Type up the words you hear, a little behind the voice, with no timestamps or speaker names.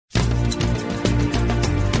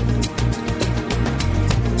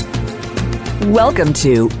Welcome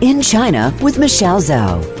to In China with Michelle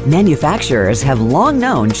Zhou. Manufacturers have long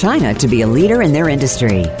known China to be a leader in their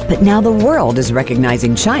industry, but now the world is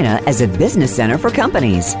recognizing China as a business center for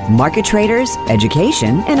companies, market traders,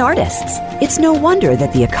 education, and artists. It's no wonder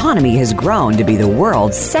that the economy has grown to be the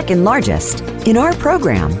world's second largest. In our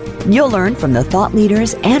program, you'll learn from the thought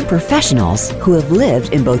leaders and professionals who have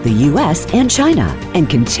lived in both the U.S. and China and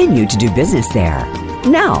continue to do business there.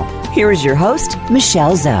 Now, here is your host,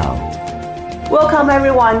 Michelle Zhou. Welcome,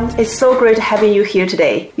 everyone. It's so great having you here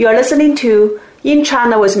today. You are listening to In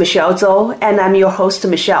China with Michelle Zhou, and I'm your host,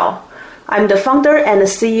 Michelle. I'm the founder and the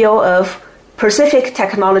CEO of Pacific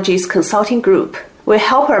Technologies Consulting Group. We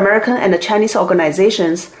help American and Chinese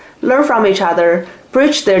organizations learn from each other,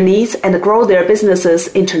 bridge their needs, and grow their businesses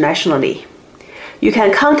internationally. You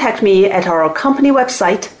can contact me at our company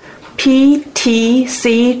website,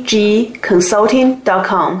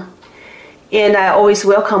 ptcgconsulting.com. And I always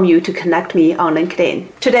welcome you to connect me on LinkedIn.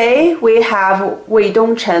 Today, we have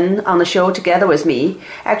Weidong Chen on the show together with me.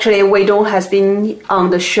 Actually, Weidong has been on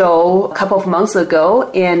the show a couple of months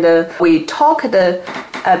ago, and we talked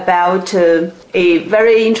about a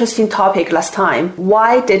very interesting topic last time.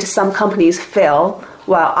 Why did some companies fail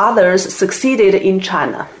while others succeeded in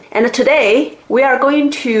China? And today, we are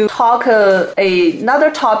going to talk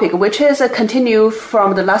another topic, which is a continue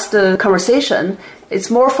from the last conversation. It's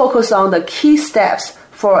more focused on the key steps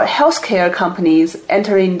for healthcare companies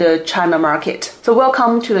entering the China market. So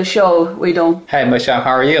welcome to the show, Weidong. Hi, Michelle.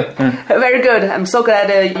 How are you? Very good. I'm so glad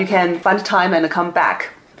you can find time and come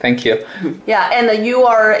back. Thank you. Yeah, and you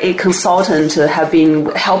are a consultant, have been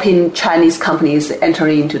helping Chinese companies enter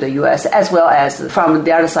into the U.S. as well as from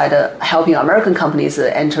the other side, helping American companies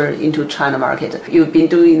enter into China market. You've been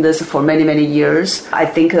doing this for many, many years. I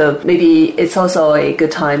think maybe it's also a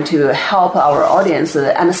good time to help our audience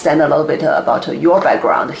understand a little bit about your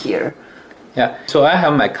background here. Yeah, so I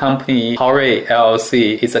have my company, Haori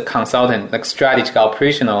LLC. It's a consultant, like strategic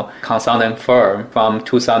operational consultant firm from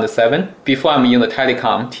 2007. Before I'm in the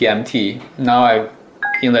telecom, TMT. Now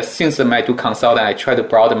since I do consulting, I try to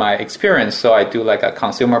broaden my experience. So I do like a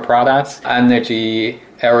consumer products, energy,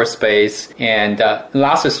 aerospace, and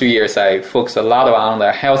last 3 years I focus a lot on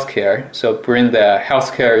the healthcare. So bring the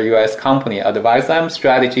healthcare US company, advise them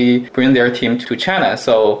strategy, bring their team to China.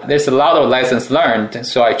 So there's a lot of lessons learned.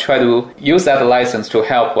 So I try to use that license to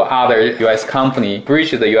help other US company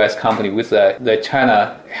bridge the US company with the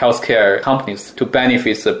China healthcare companies to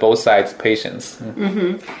benefit both sides patients.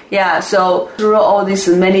 Mm-hmm. Yeah, so through all these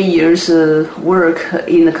many years work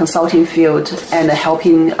in the consulting field and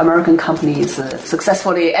helping American companies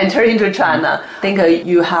successfully enter into China, I think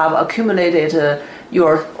you have accumulated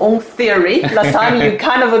your own theory. Last time you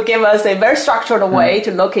kind of gave us a very structured way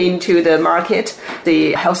to look into the market,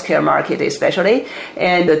 the healthcare market especially,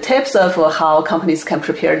 and the tips of how companies can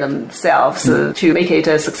prepare themselves to make it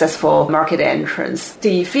a successful market entrance.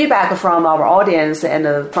 The feedback from our audience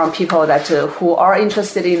and from people that who are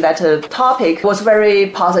interested in that topic was very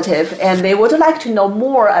positive, and they would like to know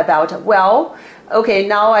more about, okay,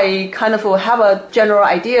 now I kind of have a general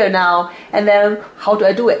idea now, and then how do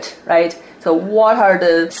I do it, right? So what are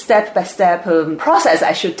the step-by-step process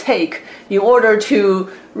I should take in order to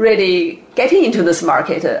really get into this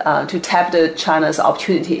market to tap the China's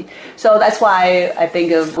opportunity? So that's why I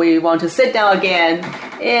think we want to sit down again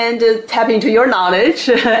and tap into your knowledge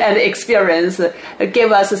and experience,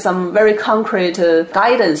 give us some very concrete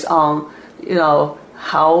guidance on,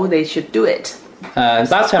 how they should do it.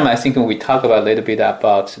 Last time I think we talked about a little bit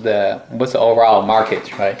about what's the overall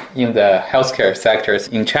market, right? In the healthcare sectors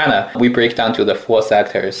in China, we break down to the 4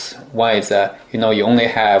 sectors. One is you only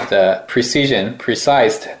have the precise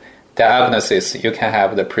diagnosis. You can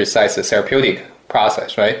have the precise therapeutic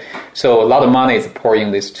process, right? So a lot of money is poured in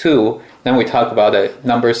these 2. Then we talk about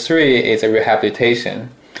number 3 is a rehabilitation,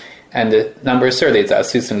 and number 3 is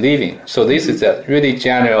assisted living. So this is a really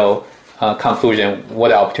general conclusion, what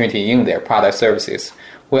the opportunity in their product services.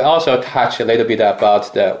 We also touch a little bit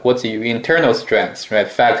about what's your internal strengths, right?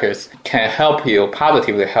 Factors can help you,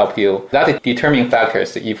 positively help you. That determine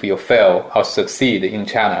factors if you fail or succeed in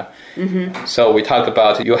China. Mm-hmm. So we talk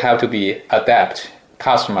about you have to be adapt,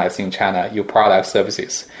 customize in China, your product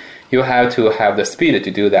services. You have to have the speed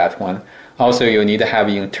to do that one. Also, you need to have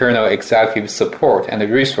internal executive support and the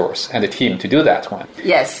resource and the team to do that one.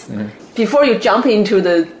 Yes. Mm-hmm. Before you jump into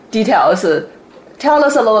the details, tell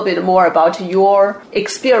us a little bit more about your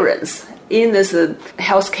experience in this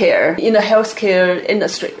healthcare, in the healthcare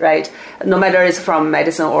industry, right? No matter it's from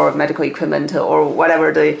medicine or medical equipment or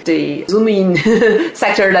whatever the zooming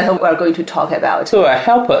sector that we're going to talk about. So I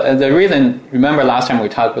help, the reason, remember last time we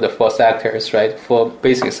talked about the 4 sectors, right? 4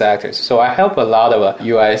 basic sectors. So I help a lot of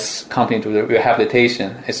U.S. companies do the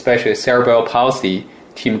rehabilitation, especially cerebral palsy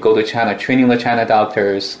team go to China, training the China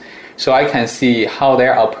doctors. So I can see how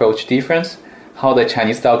their approach difference, how the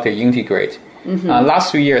Chinese doctor integrate.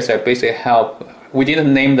 Last 3 years, I basically help, we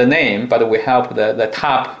didn't name the name, but we helped the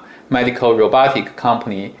top medical robotic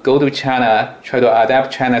company go to China, try to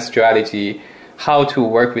adapt China's strategy, how to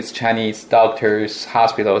work with Chinese doctors,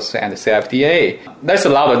 hospitals, and the CFDA. There's a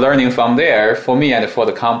lot of learning from there for me and for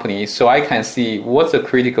the company, so I can see what's the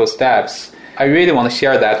critical steps. I really want to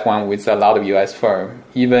share that one with a lot of U.S. firms.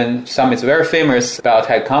 Even some is very famous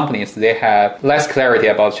biotech companies, they have less clarity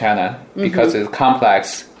about China because it's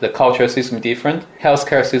complex, the cultural system different,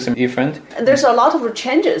 healthcare system different. And there's a lot of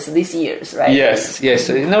changes these years, right? Yes.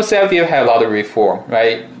 CFDA had a lot of reform,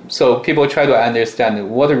 right? So people try to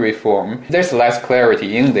understand what the reform. There's less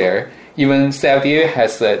clarity in there. Even CFDA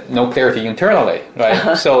has no clarity internally,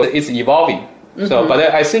 right? So it's evolving. So, but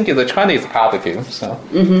I think the trend is positive. So,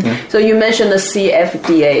 So you mentioned the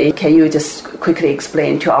CFDA. Can you just quickly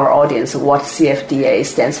explain to our audience what CFDA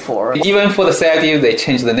stands for? Even for the CFDA, they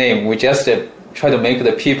changed the name. We just try to make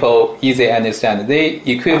the people easy understand. They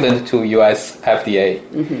equivalent to US FDA.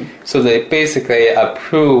 So they basically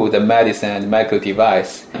approve the medicine and medical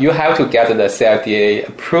device. You have to get the CFDA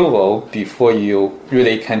approval before you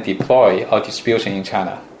really can deploy or distribution in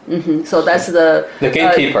China. So that's the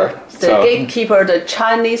gatekeeper. Gatekeeper, the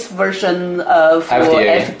Chinese version of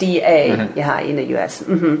FDA, in the US.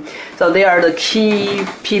 So they are the key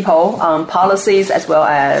people on policies as well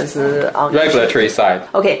as on regulatory side.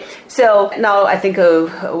 Okay, so now I think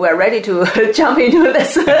we're ready to jump into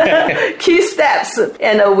this key steps,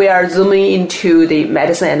 and we are zooming into the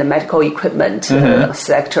medicine and the medical equipment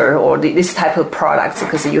sector or this type of products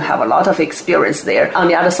because you have a lot of experience there. On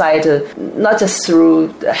the other side, not just through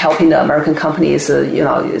helping the American companies,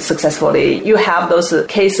 successfully. You have those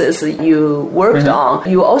cases you worked on.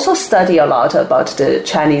 You also study a lot about the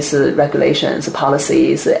Chinese regulations,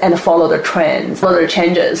 policies, and follow the trends, follow the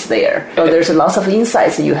changes there. So there's lots of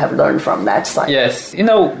insights you have learned from that side. Yes.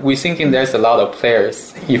 We're thinking there's a lot of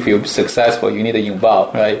players. If you're successful, you need to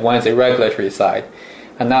involve, right? One is the regulatory side.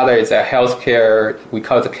 Another is a healthcare, we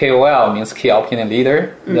call it the KOL, means key opinion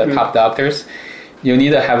leader, the top doctors. You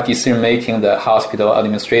need to have decision-making, the hospital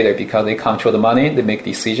administrator, because they control the money, they make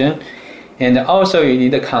decision. And also you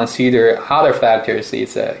need to consider other factors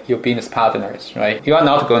is your business partners, right? You are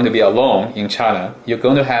not going to be alone in China. You're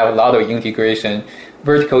going to have a lot of integration,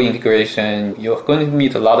 vertical integration. You're going to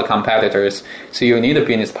meet a lot of competitors. So you need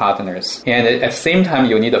business partners. And at the same time,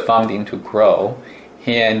 you need the funding to grow.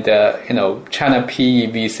 And, China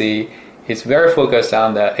PE VC is very focused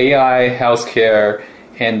on the AI, healthcare,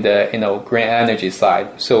 and green energy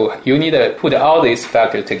side. So you need to put all these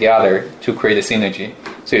factors together to create a synergy.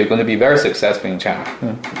 So you're going to be very successful in China.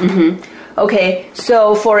 Okay,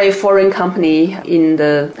 so for a foreign company in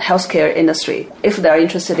the healthcare industry, if they're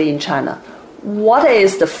interested in China, what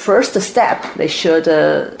is the first step they should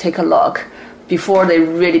take a look before they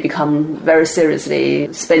really become very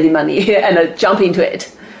seriously spending money and jump into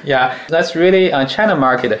it? Yeah, that's really, China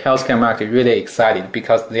market, the healthcare market, really exciting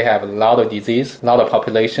because they have a lot of disease, a lot of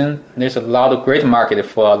population. There's a lot of great market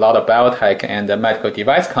for a lot of biotech and medical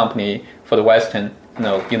device company for the Western,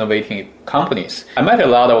 innovating companies. I met a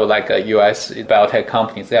lot of US biotech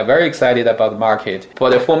companies. They are very excited about the market.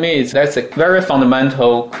 But for me, that's a very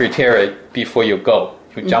fundamental criteria before you go.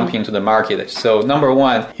 You jump into the market. So number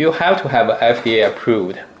one, you have to have FDA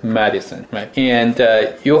approved medicine, right? And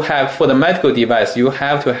you have, for the medical device, you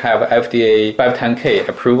have to have FDA 510K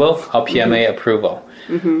approval or PMA approval.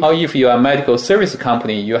 Or if you are a medical service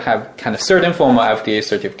company, you have kind of certain form of FDA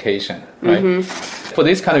certification, right? For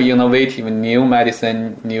this kind of innovative new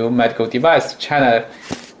medicine, new medical device, China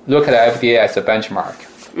look at FDA as a benchmark.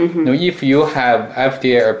 If you have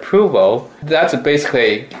FDA approval, that's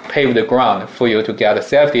basically pave the ground for you to get a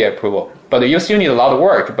CFDA approval. But you still need a lot of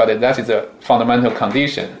work, but that is a fundamental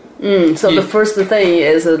condition. So the first thing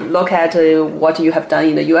is look at what you have done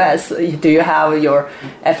in the US. Do you have your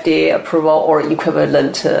FDA approval or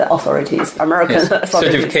equivalent authorities, American authorities?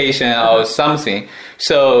 Certification or something.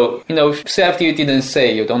 So, CFDA didn't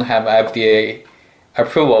say you don't have FDA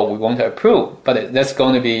approval, we won't approve, but that's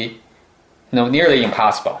going to be nearly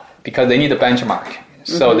impossible because they need a benchmark.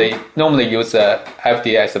 So they normally use the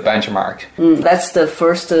FDA as a benchmark. That's the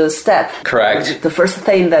first step. Correct. The first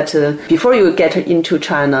thing that before you get into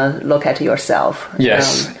China, look at yourself.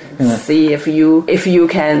 Yes. see if you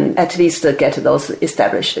can at least get those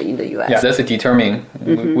established in the US. Yeah, that's determining.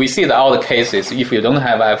 We see that all the cases, if you don't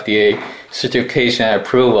have FDA certification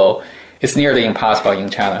approval, it's nearly impossible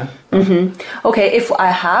in China. Okay, if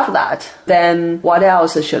I have that, then what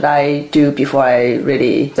else should I do before I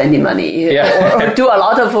really spend money or do a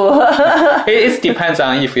lot of... It depends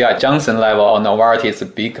on if you are Johnson level or Novartis, a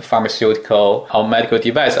big pharmaceutical or medical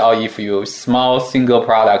device, or if you're small single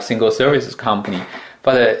product, single services company.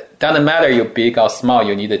 But it doesn't matter you're big or small,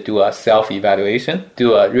 you need to do a self-evaluation,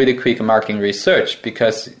 do a really quick marketing research,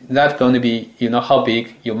 because that's going to be, how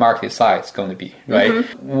big your market size is going to be, right?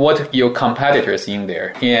 What your competitors in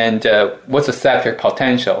there, and what's the sector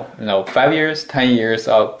potential, 5 years, 10 years,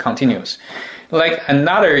 or continuous. Like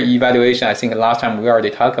another evaluation, I think last time we already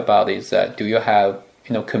talked about is do you have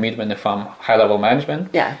commitment from high-level management?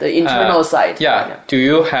 Yeah, the internal side. Yeah. Do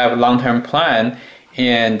you have long-term plan,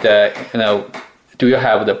 and do you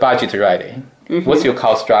have the budget ready? What's your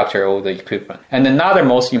cost structure of the equipment? And another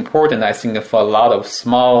most important, I think, for a lot of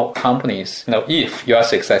small companies, if you are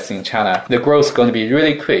successful in China, the growth is going to be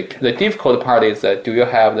really quick. The difficult part is that do you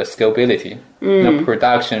have the scalability,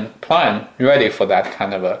 production plan ready for that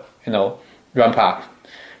kind of a, ramp up?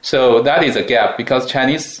 So that is a gap, because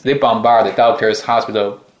Chinese, they bombard the doctors,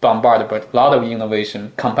 hospital, bombard but a lot of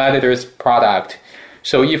innovation, competitors, product.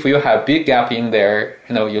 So if you have big gap in there,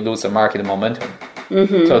 you lose the market momentum.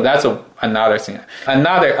 So that's another thing.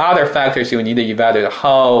 Other factors you need to evaluate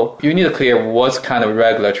how you need to clear what kind of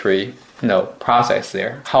regulatory process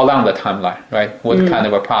there. How long the timeline, right? What kind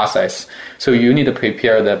of a process? So you need to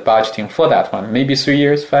prepare the budgeting for that one. Maybe 3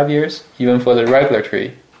 years, 5 years, even for the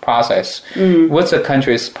regulatory process. What's the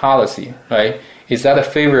country's policy, right? Is that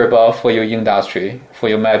favorable for your industry, for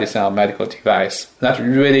your medicine or medical device? That's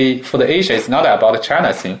really, for the Asia, it's not about the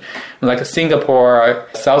China thing. Like Singapore,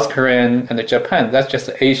 South Korea, and Japan, that's just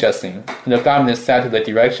the Asia thing. The government set the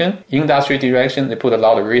direction, industry direction, they put a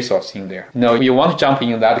lot of resource in there. You want to jump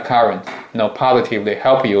in that current, positively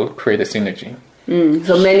help you create a synergy.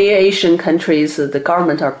 So many Asian countries, the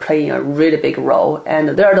government are playing a really big role, and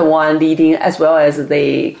they're the one leading, as well as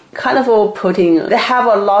they kind of they have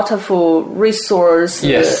a lot of resource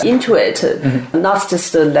into it, not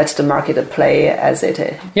just let the market play as it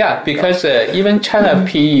is. Yeah, because even China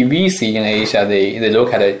PE, VC in Asia, they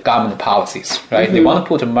look at the government policies, right? They want to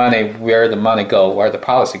put money where the money go, where the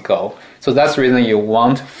policy go. So that's the reason you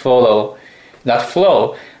want to follow that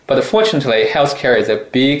flow. But fortunately, healthcare is a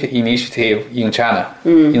big initiative in China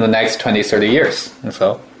in the next 20, 30 years. And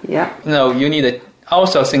so, you need to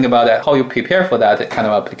also think about how you prepare for that kind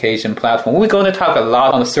of application platform. We're going to talk a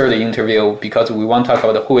lot on the third interview, because we want to talk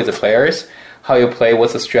about who is the players, how you play,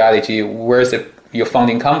 what's the strategy, where's your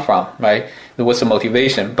funding come from, right? What's the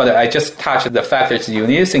motivation? But I just touched the factors you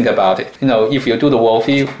need to think about it. If you do the WOFE,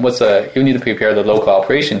 you need to prepare the local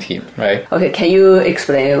operation team, right? Okay, can you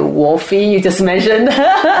explain WOFE? You just mentioned.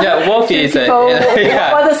 Yeah, WOFE is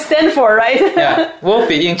what does it stand for, right? Yeah,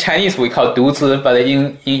 WOFE in Chinese we call 独资, but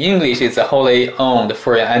in English it's a wholly owned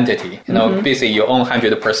foreign entity. Basically you own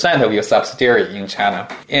 100% of your subsidiary in China.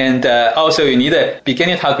 And also you need to begin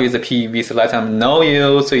to talk with the PEVs to let them know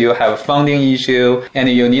you, so you have a funding issue, and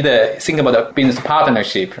you need to think about the business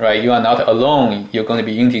partnership, right? You are not alone. You're going to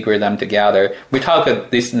be integrate them together. We talk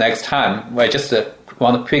this next time. I just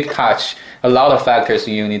want to quick touch a lot of factors.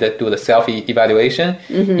 You need to do the self-evaluation.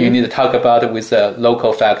 You need to talk about it with the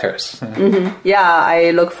local factors. Yeah,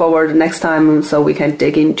 I look forward next time so we can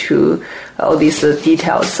dig into all these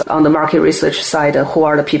details on the market research side. Who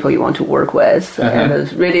are the people you want to work with,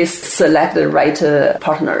 and really select the right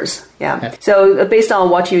partners. Yeah. So based on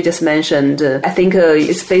what you just mentioned, I think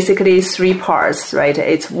it's basically 3 parts, right?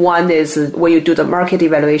 It's one is when you do the market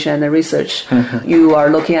evaluation and the research, you are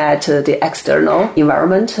looking at the external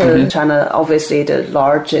environment. China, obviously the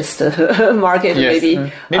largest market, maybe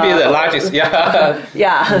the largest.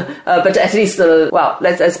 But at least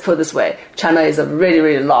let's put it this way: China is a really,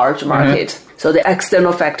 really large market. So the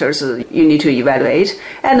external factors you need to evaluate.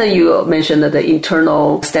 And then you mentioned the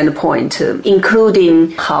internal standpoint,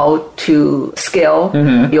 including how to scale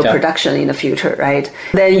your production in the future, right?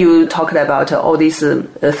 Then you talked about all these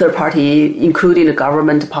third party, including the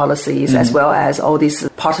government policies, as well as all these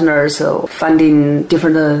partners funding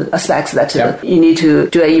different aspects that you need to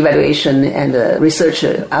do an evaluation and research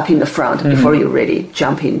up in the front before you really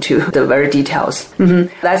jump into the very details.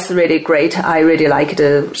 That's really great. I really like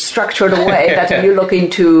the structured way that you look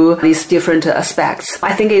into these different aspects.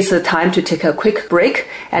 I think it's a time to take a quick break.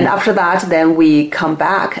 And after that, then we come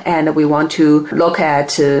back and we want to look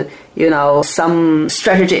at some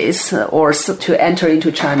strategies or to enter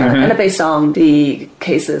into China, and based on the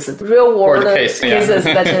cases, real world cases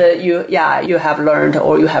that you have learned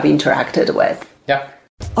or you have interacted with. Yeah.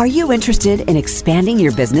 Are you interested in expanding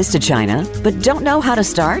your business to China, but don't know how to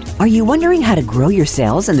start? Are you wondering how to grow your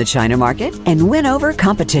sales in the China market and win over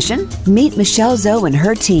competition? Meet Michelle Zhou and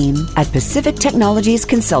her team at Pacific Technologies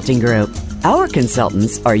Consulting Group. Our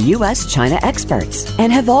consultants are U.S.-China experts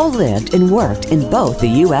and have all lived and worked in both the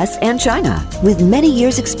U.S. and China, with many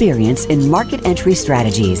years' experience in market entry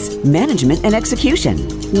strategies, management, and execution.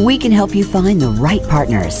 We can help you find the right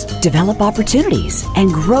partners, develop opportunities,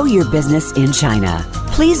 and grow your business in China.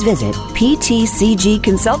 Please visit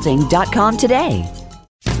ptcgconsulting.com today.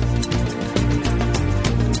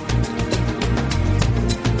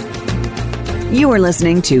 You are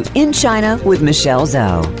listening to In China with Michelle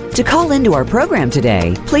Zhou. To call into our program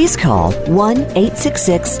today, please call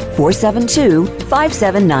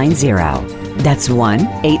 1-866-472-5790. That's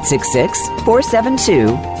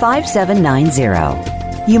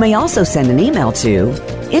 1-866-472-5790. You may also send an email to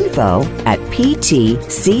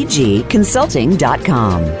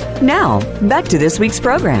info@ptcgconsulting.com. Now, back to this week's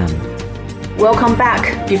program. Welcome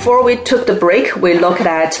back. Before we took the break, we looked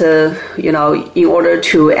at, in order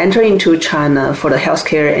to enter into China for the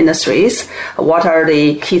healthcare industries, what are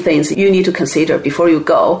the key things you need to consider before you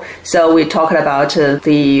go? So we talked about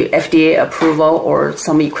the FDA approval or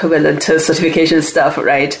some equivalent certification stuff,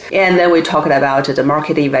 right? And then we talked about the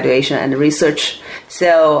market evaluation and research.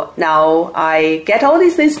 So now I get all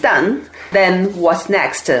these things done. Then what's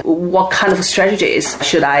next? What kind of strategies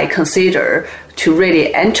should I consider to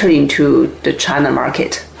really enter into the China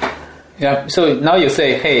market? Yeah, so now you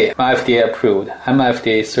say, hey, I'm FDA approved, I'm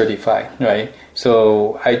FDA certified, right?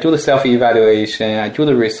 So I do the self-evaluation, I do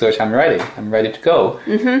the research, I'm ready to go.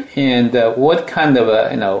 And what kind of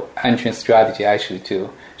entrance strategy I should do?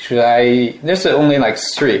 There's only like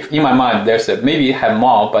three. In my mind, maybe you have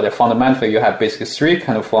more, but fundamentally you have basically three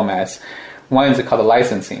kind of formats. One is called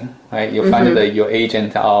licensing, right? You find that your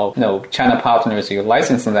agent or China partners, you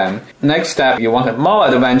licensing them. Next step, you want a more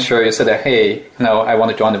adventure. You said that, hey, I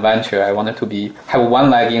want to join the venture. I want to have one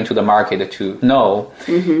leg into the market to know.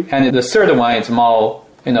 And the third one is more,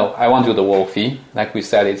 I want to do the WOFE. Like we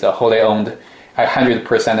said, it's a wholly owned. I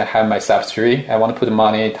 100% have my subsidiary. I want to put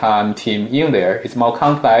money, time, team in there. It's more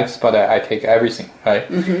complex, but I take everything, right?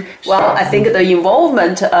 Well, I think the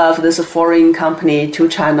involvement of this foreign company to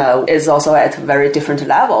China is also at a very different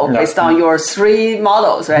level based on your three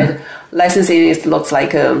models, right? Licensing looks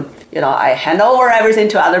like I hand over everything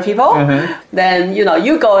to other people. Then,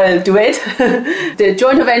 you go and do it. The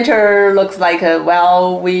joint venture looks like,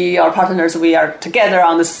 we are partners. We are together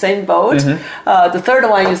on the same boat. The third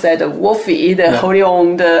one, you said, WOFE, the wholly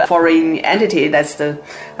owned foreign entity. That's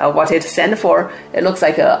what it stands for. It looks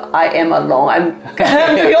like I am alone. I'm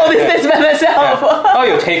doing all these things by myself.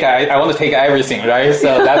 I want to take everything, right?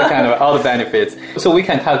 So that's kind of all the benefits. So we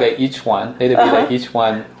can target each one, little bit of each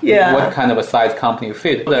one, what kind of a size company you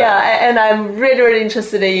fit. And I'm really, really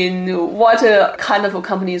interested in what kind of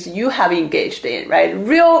companies you have engaged in, right?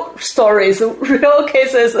 Real stories, real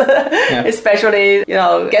cases, especially,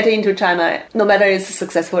 getting into China, no matter it's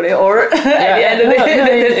successfully or at the end of the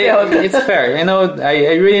day. It's fair.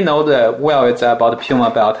 I really know it's about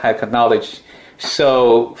Puma Biotechnology.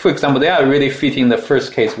 So, for example, they are really fitting the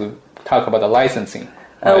first case we talk about the licensing.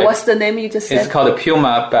 Right? What's the name you just said? It's called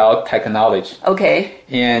Puma Biotechnology. Okay.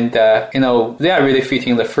 And, they are really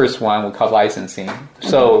fitting the first one we call licensing.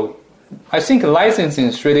 So I think licensing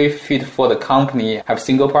is really fit for the company have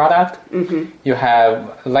single product. You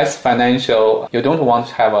have less financial. You don't want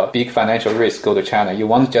to have a big financial risk go to China. You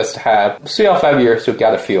want to just have 3 or 5 years to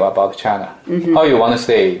get a feel about China. Or you want to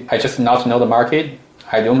say, I just not know the market.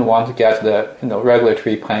 I don't want to get the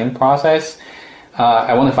regulatory planning process.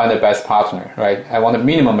 I want to find the best partner, right? I want a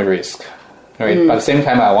minimum risk, right? But at the same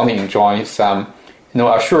time, I want to enjoy some,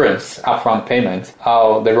 assurance, upfront payment,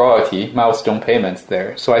 or the royalty, milestone payments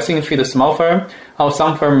there. So I think for the small firm, or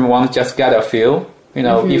some firm want to just get a feel,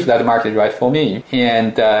 if that market is right for me.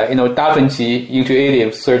 And, Da Vinci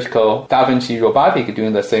Intuitive Surgical, Da Vinci Robotic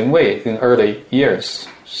doing the same way in early years.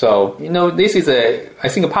 So, this is I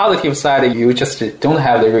think a positive side, you just don't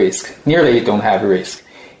have the risk, nearly don't have risk.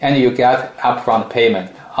 And you get upfront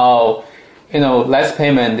payment. Or, less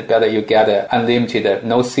payment, but you get unlimited,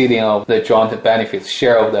 no ceiling of the joint benefits,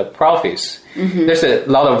 share of the profits. There's a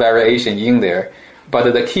lot of variation in there.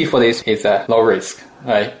 But the key for this is low risk,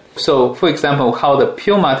 right? So, for example, how the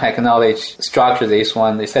Puma technology structured this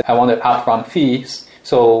one, they said, I want an upfront fees.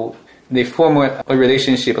 So they form a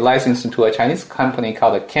relationship licensing to a Chinese company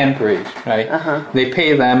called Cambridge, right? They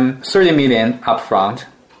pay them 30 million upfront.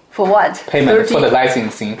 For what? Payment 30? for the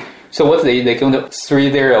licensing. So what they're going to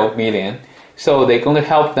 30 million. So they're going to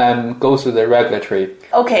help them go through the regulatory.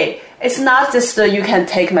 Okay, it's not just you can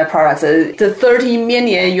take my products. The 30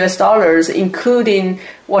 million US dollars, including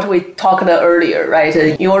what we talked about earlier, right?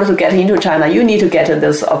 In order to get into China, you need to get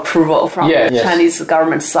this approval from the Chinese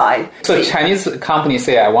government side. So Chinese companies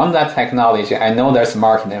say, I want that technology. I know there's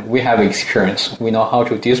market. We have experience. We know how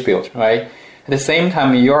to distribute, right? At the same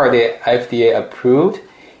time, you are the FDA approved.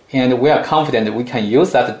 And we are confident that we can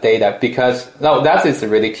use that data because that is a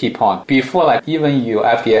really key point. Before, like even you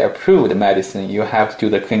FDA approved medicine, you have to do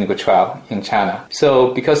the clinical trial in China.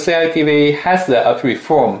 So because CITV has the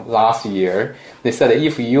reform last year, they said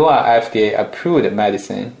if you are FDA approved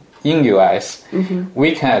medicine in US,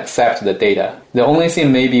 we can accept the data. The only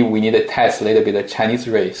thing maybe we need to test a little bit of Chinese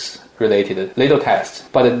race related little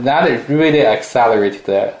test, but that really accelerated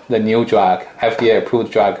the new drug, FDA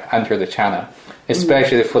approved drug enter the China.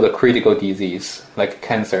 Especially for the critical disease, like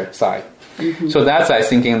cancer side. So that's, I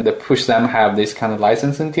think, the push them have this kind of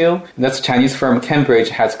licensing deal. That's Chinese firm Cambridge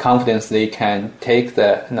has confidence they can take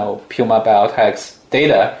the Puma Biotech's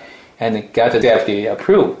data and get the FDA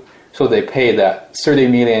approved. So they pay the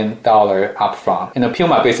 $30 million upfront. And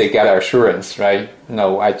Puma basically get assurance, right?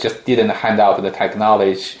 No, I just didn't hand out the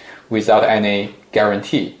technology without any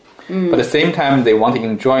guarantee. But at the same time, they want to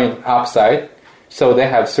enjoy upside. So they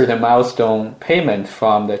have certain milestone payment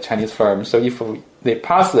from the Chinese firm. So if they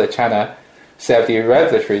pass the China FDA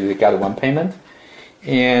regulatory, they get one payment.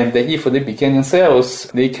 And if they begin in sales,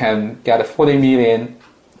 they can get 40 million,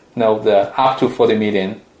 the up to 40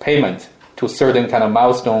 million payment to certain kind of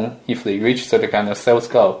milestone if they reach certain kind of sales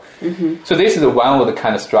goal. So this is one of the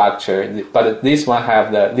kind of structure, but this one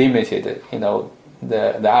have the limited,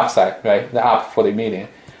 the upside, right? The up 40 million.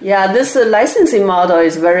 Yeah, this licensing model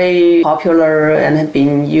is very popular and has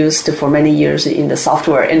been used for many years in the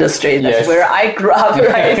software industry. That's where I grew up,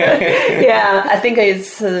 right? Yeah, I think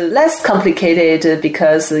it's less complicated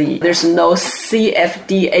because there's no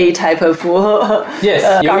CFDA type of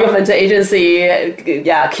government agency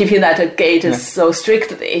keeping that gate so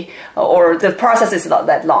strictly, or the process is not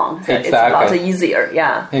that long. So it's a lot easier,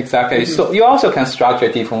 Exactly. So you also can structure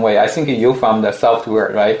a different way. I think you from the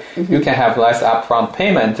software, right? You can have less upfront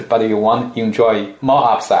payment, but you want to enjoy more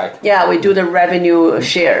upside. Yeah, we do the revenue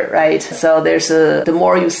share, right? So there's the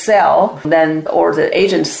more you sell, or the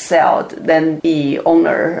agent sell, then the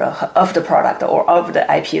owner of the product or of the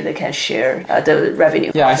IP, they can share the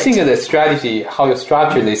revenue. Yeah, profit. I think the strategy, how you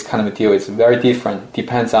structure this kind of deal is very different.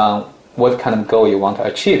 Depends on what kind of goal you want to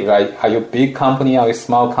achieve, right? Are you a big company? Are you a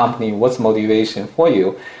small company? What's motivation for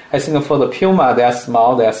you? I think for the Puma, they're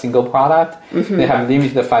small, they're single product. They have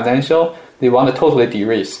limited financial. They want to totally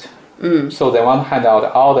de-risk. So they want to hand out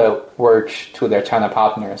all the work to their China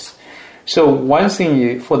partners. So one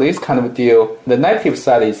thing for this kind of deal, the negative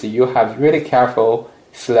side is you have really careful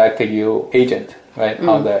select your agent, right?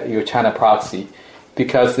 Or your China proxy,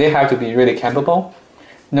 because they have to be really capable.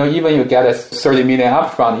 Even you get a 30 million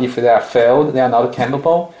upfront, if they are failed, they are not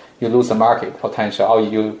capable, you lose the market potential, or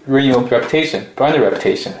you ruin your reputation, brand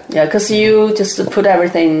reputation. Yeah, because you just put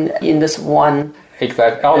everything in this one.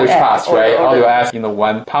 Exactly, all the trust, right? All your assets in the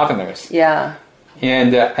one partners. Yeah.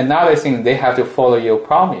 And another thing, they have to follow your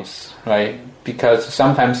promise, right? Because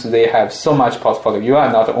sometimes they have so much portfolio. You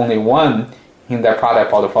are not only one in their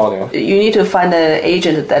product portfolio. You need to find an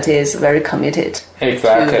agent that is very committed.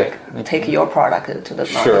 Exactly. To take your product to the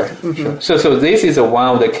market. Sure. So this is one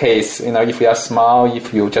of the case. If you are small,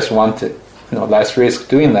 if you just want to, less risk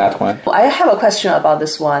doing that one. I have a question about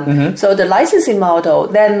this one. So the licensing model,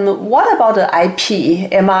 then what about the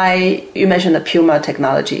IP? You mentioned the Puma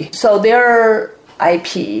technology. So their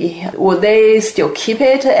IP, would they still keep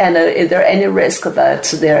it? And is there any risk that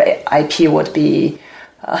their IP would be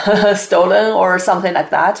stolen or something like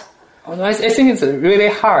that? I think it's really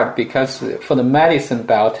hard because for the medicine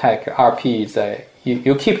biotech, RP is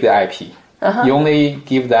you keep the IP. You only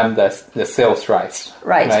give them the sales rights.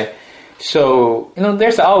 Right? So,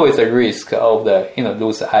 there's always a risk of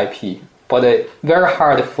lose IP. But very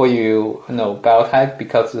hard for you, biotech,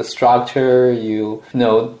 because the structure,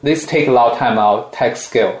 this take a lot of time out, tech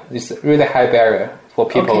scale. It's really high barrier for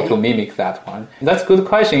people to mimic that one. That's a good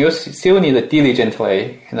question. You still need to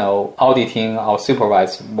diligently, auditing or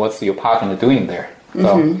supervise what's your partner doing there.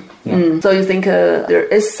 So you think there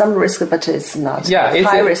is some risk, but it's not it's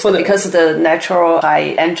high risk because of the natural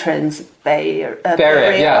high entrance barrier.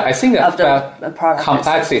 Yeah, I think of about the product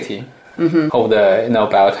complexity of the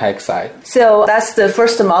biotech side. So that's the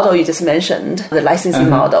first model you just mentioned, the licensing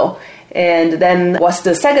model. And then what's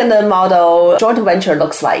the second model joint venture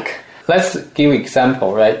looks like? Let's give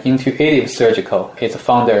example, right? Intuitive Surgical is a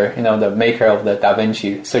founder, the maker of the Da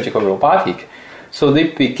Vinci surgical robotic. So they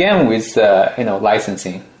began with,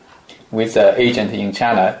 licensing with the agent in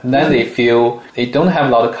China. Then they feel they don't have a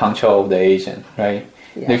lot of control of the agent, right?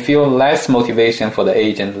 Yeah. They feel less motivation for the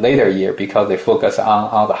agent later year because they focus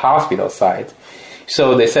on the hospital side.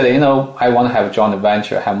 So they said, I want to have a joint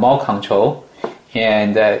venture, have more control,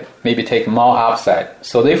 and maybe take more upside.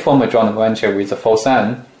 So they form a joint venture with the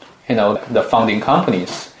Fosun, the founding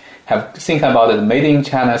companies. Have think about it, made in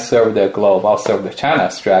China, serve the globe, or serve the China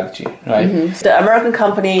strategy, right? The American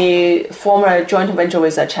company formed a joint venture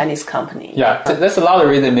with a Chinese company. Yeah, so there's a lot of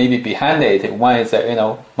reason maybe behind it. One is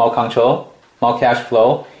more control, more cash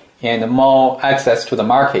flow, and more access to the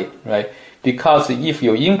market, right? Because if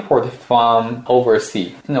you import from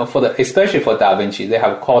overseas, especially for Da Vinci, they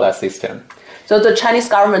have a quota system. So the Chinese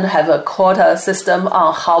government have a quota system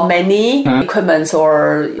on how many equipments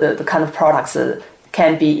or the kind of products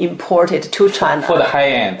can be imported to China. For the high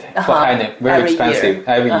end, very expensive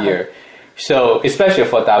every year. So especially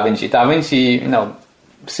for Da Vinci. Da Vinci,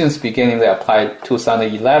 since beginning they applied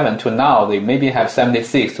 2011 to now, they maybe have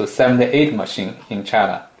 76 to 78 machines in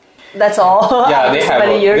China. That's all? Yeah, they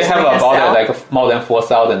have about more than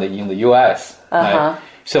 4,000 in the US. Right?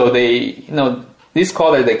 So they, this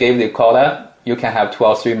quarter they gave the quota, you can have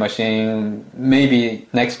 12-3 machine. Maybe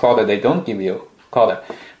next quarter they don't give you quota.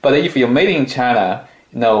 But if you're made in China,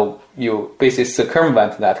 you basically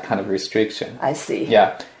circumvent that kind of restriction. I see.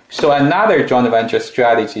 Yeah. So another joint venture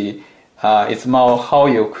strategy is more how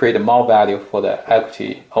you create more value for the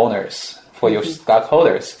equity owners, for your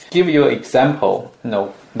stockholders. Give you an example,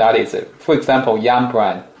 that is, for example, Yum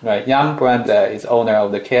Brand, right? Yum Brand is owner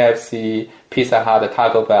of the KFC, Pizza Hut,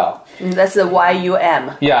 Taco Bell. That's the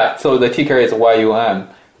YUM. Yeah, so the ticker is YUM.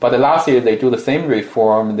 But last year they do the same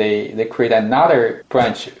reform. They create another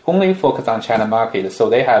branch only focused on China market. So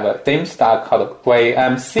they have a same stock called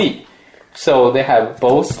YMC. So they have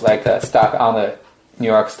both like a stock on the New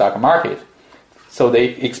York stock market. So they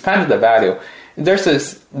expand the value. There's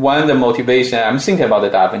the motivation. I'm thinking about the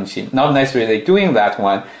Da Vinci. Not necessarily doing that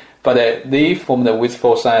one, but they formed with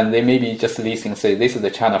Fosun. They maybe just leasing, say this is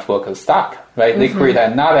the China focused stock, right? They create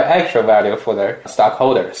another extra value for their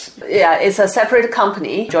stockholders. Yeah, it's a separate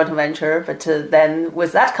company, joint venture, but then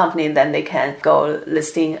with that company, then they can go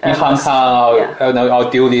listing in Hong Kong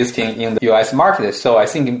or dual listing in the US market. So I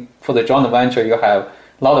think for the joint venture, you have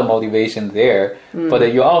a lot of motivation there,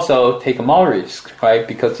 but you also take more risk, right?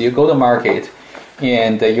 Because you go to market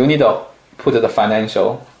and you need to put the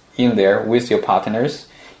financial in there with your partners.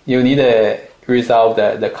 You need to resolve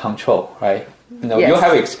the control, right? You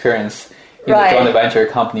have experience in the joint venture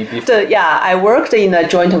company before. I worked in a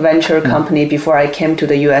joint venture company before I came to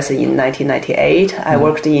the US in 1998. I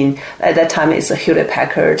worked at that time it's a Hewlett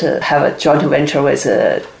Packard, have a joint venture with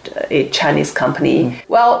a Chinese company.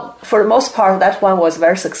 Well, for the most part, that one was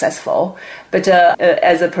very successful. But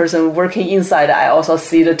as a person working inside, I also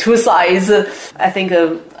see the two sides. I think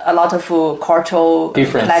a lot of cultural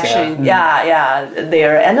difference,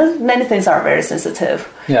 there, and many things are very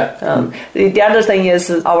sensitive. Yeah. The other thing is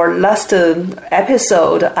our last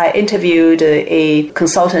episode, I interviewed a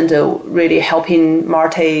consultant really helping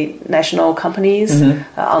multinational companies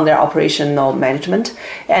on their operational management,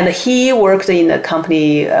 and he worked in a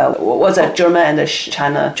company was a German and a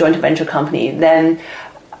China joint venture company. Then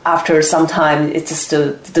after some time, it's just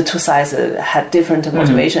the two sides had different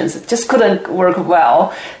motivations. It just couldn't work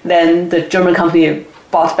well. Then the German company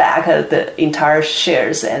bought back the entire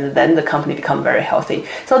shares, and then the company become very healthy.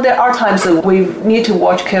 So there are times that we need to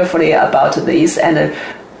watch carefully about this, and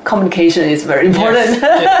communication is very important.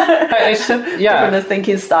 Different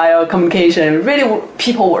thinking style, communication, really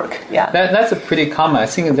people work. Yeah, that's a pretty common. I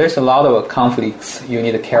think there's a lot of conflicts you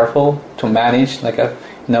need to be careful to manage.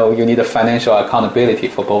 You need a financial accountability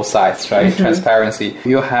for both sides, right? Transparency.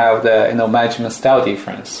 You have the management style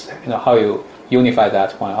difference. How you unify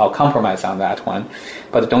that one or compromise on that one,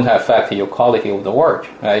 but don't affect your quality of the work,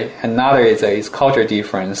 right? Another is culture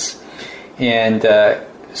difference, and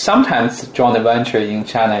sometimes joint venture in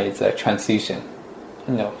China is a transition.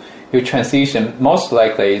 You transition, most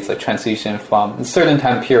likely it's a transition from a certain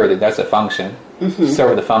time period. That's a function,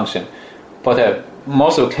 serve the function, but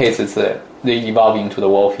most of the cases they evolve into the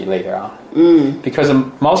Wolfie later on. Because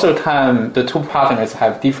most of the time, the two partners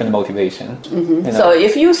have different motivations. You know? So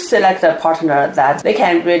if you select a partner that they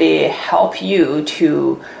can really help you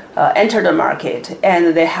to enter the market,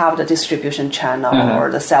 and they have the distribution channel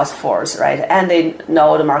or the sales force, right? And they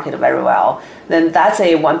know the market very well, then that's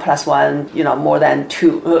a 1 + 1, more than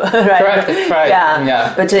 2, right? Correct.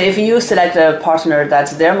 Yeah. But if you select a partner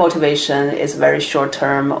that their motivation is very short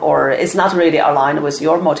term or it's not really aligned with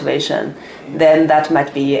your motivation, then that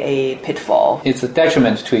might be a pitfall. It's a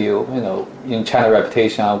detriment to you, in China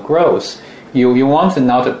reputation or growth. You want to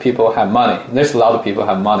know that people have money. There's a lot of people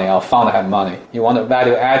have money. Our founder have money. You want a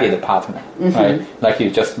value-added partner, right? Like you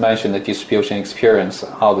just mentioned, the distribution experience,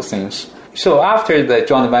 all the things. So after the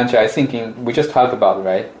joint venture, I think we just talked about it,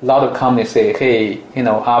 right? A lot of companies say, hey,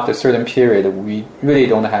 after a certain period, we really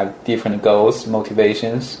don't have different goals,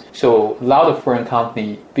 motivations. So a lot of foreign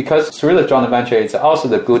companies, because through the joint venture, it's also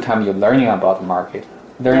the good time you're learning about the market.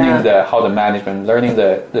 Learning how the management, learning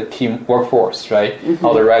the team workforce, right?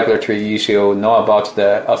 All the regulatory issue, know about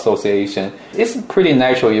the association. It's pretty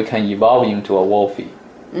natural you can evolve into a Wolfie.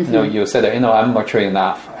 You said, I'm mature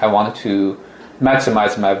enough. I want to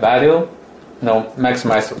maximize my value,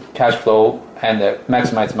 maximize cash flow, and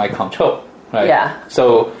maximize my control, right? Yeah.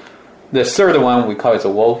 So the third one we call it a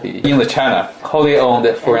Wolfie in the China, wholly owned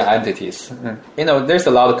foreign entities. There's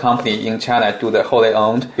a lot of companies in China do the wholly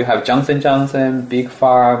owned. You have Johnson & Johnson, Big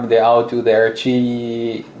Farm, they all do their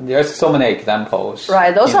GE. There's so many examples.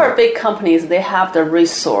 Right, those are big companies. They have the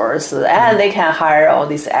resource and they can hire all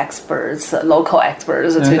these experts, local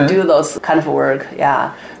experts to do those kind of work,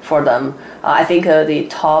 for them. I think the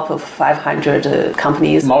top of 500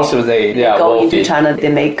 companies, most of they go Wolfie. into China, they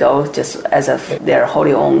may go just as if they're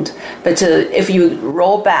wholly owned. But if you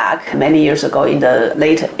roll back many years ago in the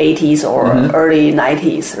late 80s or early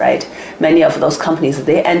 90s, right, many of those companies,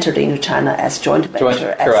 they entered into China as joint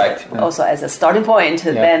venture, correct. Also as a starting point.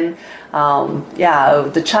 Then,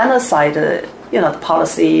 the China side, the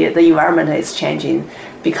policy, the environment is changing,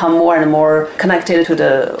 become more and more connected to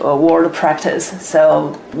the world practice.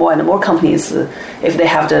 So more and more companies, if they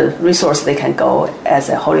have the resource, they can go as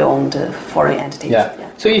a wholly owned foreign entity.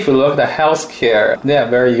 So if you look at the healthcare, they are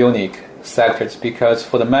very unique sectors because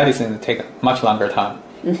for the medicine, it takes much longer time,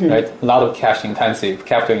 right? A lot of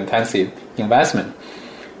capital intensive investment.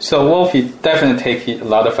 So Wolfie definitely take a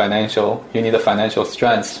lot of you need the financial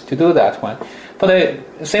strength to do that one. But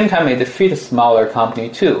at the same time, it fits smaller company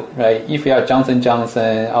too, right? If you are Johnson &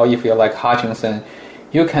 Johnson or if you're like Hutchinson,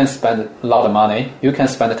 you can spend a lot of money. You can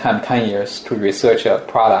spend 10 years to research a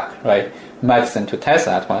product, right? Medicine to test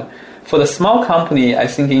that one. For the small company, I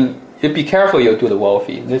think you be careful you do the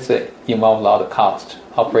Wolfie. This involve a lot of cost,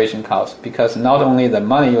 operation cost, because not only the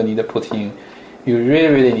money you need to put in, you really,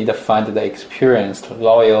 really need to find the experienced,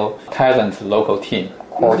 loyal, talented local team,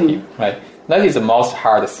 core team, right? That is the most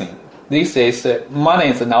hard thing. These days, money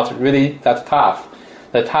is not really that tough.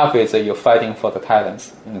 The tough is you're fighting for the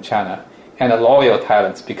talents in China and the loyal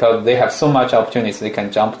talents because they have so much opportunities they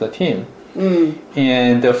can jump the team.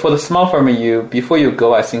 And for the small firm, before you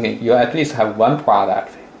go, I think you at least have one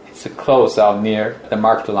product. It's close out near the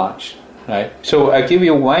market launch, right? So I give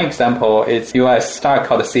you one example. It's U.S. stock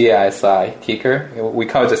called the CASI ticker. We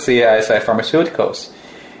call it the CASI Pharmaceuticals.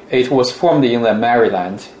 It was formed in the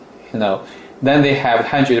Maryland, Then they have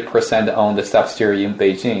 100% owned subsidiary in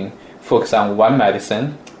Beijing, focus on one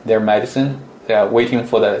medicine, their medicine. They are waiting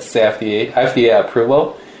for the FDA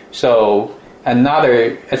approval. So at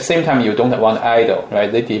the same time, you don't want idle,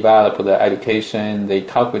 right? They develop the education, they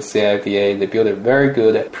talk with CFDA, they build a very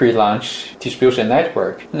good pre-launch distribution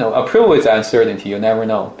network. Approval is uncertainty, you never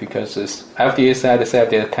know, because FDA said the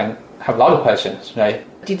CFDA can have a lot of questions, right?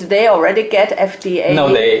 Did they already get FDA?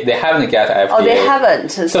 No, they haven't get FDA. Oh, they haven't.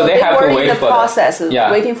 So they have were to wait in the for process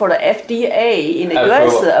waiting for the FDA in the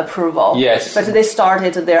approval. US approval. Yes. But they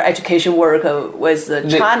started their education work with the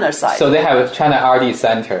China side. So they have a China R&D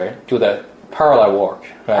center do the parallel work,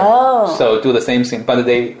 right? Oh. So do the same thing. But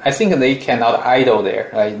I think they cannot idle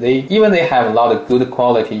there, right? They have a lot of good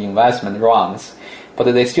quality investment rounds, but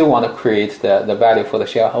they still want to create the value for the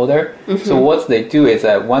shareholder. So what they do is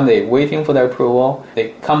that when they're waiting for the approval,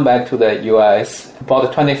 they come back to the U.S.,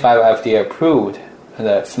 about 25 FDA approved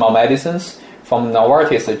the small medicines from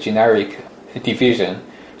Novartis generic division.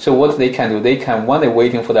 So what they can do, when they're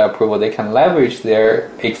waiting for the approval, they can leverage their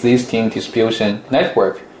existing distribution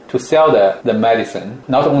network to sell the medicine.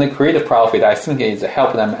 Not only create a profit, I think it's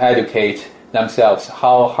help them educate themselves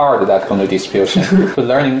how hard that's going to distribution to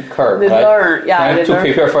learning curve, right? To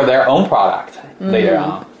prepare for their own product later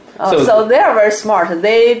on. So they are very smart.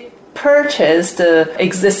 They purchase the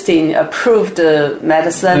existing approved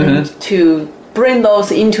medicine to bring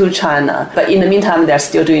those into China, but in the meantime, they're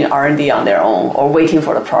still doing R&D on their own or waiting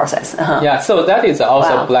for the process. Yeah, so that is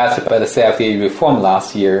also blessed by the CFDA reform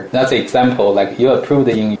last year. That's an example, like you approved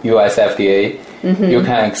in US FDA, you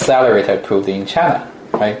can accelerate approved in China,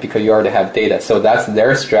 right? Because you already have data. So that's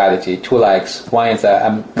their strategy, 2 legs. One is that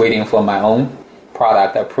I'm waiting for my own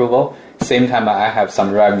product approval. Same time, I have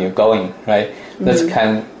some revenue going, right? This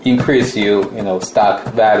can increase stock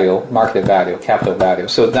value, market value, capital value.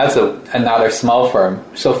 So that's another small firm.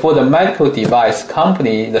 So for the medical device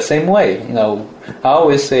company, the same way. I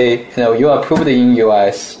always say, you are approved in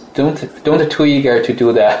US. Don't too eager to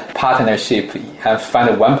do the partnership and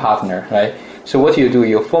find one partner, right? So what you do,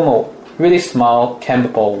 you form a really small,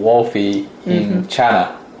 capable WOFE in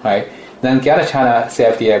China, right? Then get a China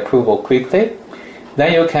CFDA approval quickly.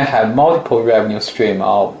 Then you can have multiple revenue stream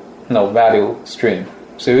or value stream.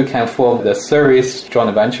 So you can form the service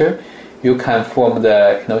joint venture, you can form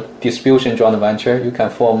the distribution joint venture, you can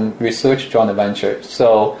form research joint venture.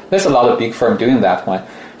 So there's a lot of big firms doing that one.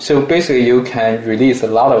 So basically you can release a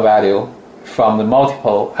lot of value from the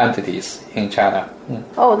multiple entities in China.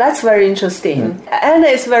 Oh, that's very interesting. And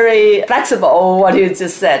it's very flexible, what you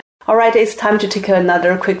just said. All right, it's time to take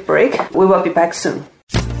another quick break. We will be back soon.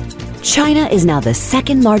 China is now the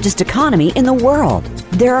second largest economy in the world.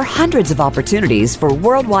 There are hundreds of opportunities for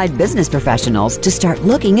worldwide business professionals to start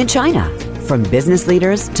looking in China. From business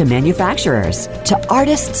leaders to manufacturers to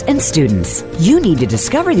artists and students, you need to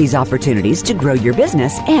discover these opportunities to grow your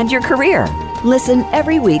business and your career. Listen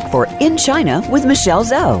every week for In China with Michelle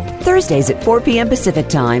Zhou, Thursdays at 4 p.m. Pacific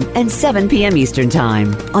Time and 7 p.m. Eastern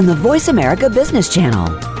Time on the Voice America Business Channel.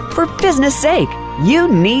 For business sake, you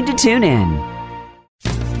need to tune in.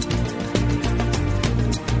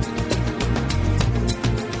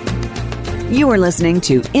 You are listening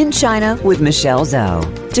to In China with Michelle Zhou.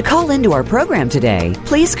 To call into our program today,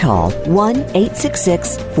 please call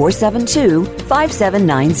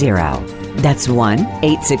 1-866-472-5790. That's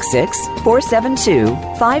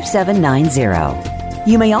 1-866-472-5790.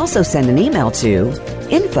 You may also send an email to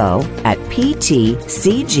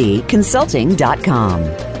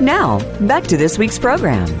info@ptcgconsulting.com. Now, back to this week's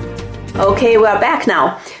program. Okay, we are back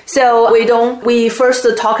now. So we first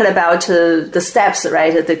talked about the steps,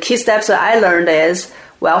 right? The key steps that I learned is,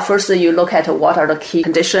 first you look at what are the key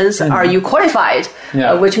conditions. Are you qualified?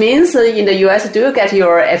 Yeah. Which means in the US, do you get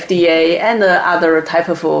your FDA and other type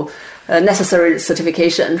of necessary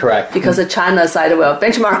certification? Correct. Because the China side will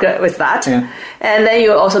benchmark with that. Yeah. And then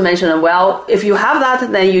you also mentioned, if you have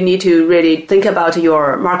that, then you need to really think about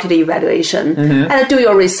your market evaluation and do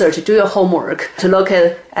your research, do your homework to look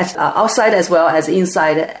at outside as well as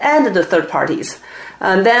inside and the third parties.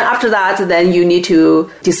 And then after that, then you need to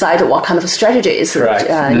decide what kind of strategies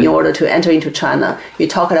in order to enter into China. You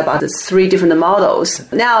talked about the 3 different models.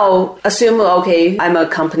 Now, assume, I'm a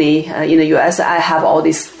company in the US. I have all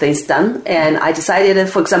these things done. And I decided,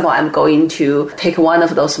 for example, I'm going to take one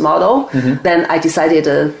of those models. Then I decided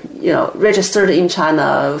registered in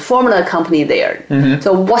China, form a company there.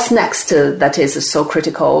 So what's next that is so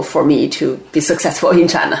critical for me to be successful in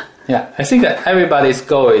China? Yeah, I think that everybody's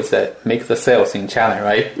goal is to make the sales in China,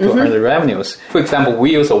 right? To earn the revenues. For example,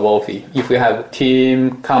 we use a WOFE. If we have a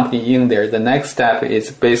team, company in there, the next step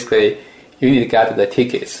is basically you need to get the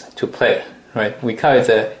tickets to play, right? We call it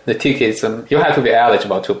the tickets. You have to be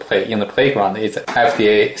eligible to play in the playground. It's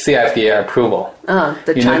CFDA approval.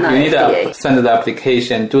 The China you need FDA. to send the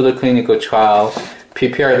application, do the clinical trial,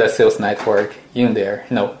 prepare the sales network in there,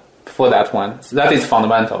 for that one. So that is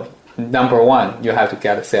fundamental. Number one, you have to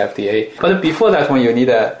get a CFDA. But before that one,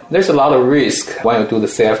 there's a lot of risk when you do the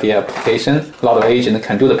CFDA application. A lot of agents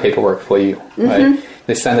can do the paperwork for you, right?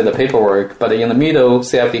 They send the paperwork, but in the middle,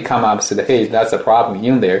 CFDA come up and say, hey, that's a problem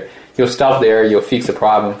in there. You stop there, you fix the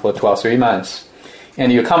problem for 3 months.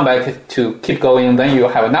 And you come back to keep going, then you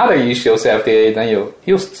have another issue, CFDA, then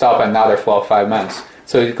you stop another 4 or 5 months.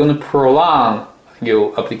 So it's going to prolong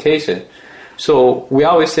your application. So we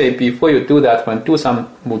always say before you do that one, do some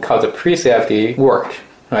we call the pre-CFDA work,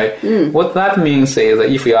 right? What that means is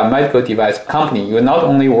that if you are a medical device company, you not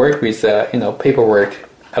only work with paperwork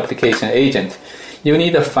application agent, you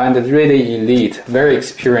need to find a really elite, very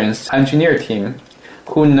experienced engineer team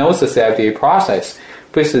who knows the CFDA process,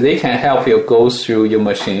 because they can help you go through your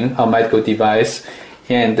machine or medical device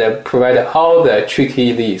and provide all the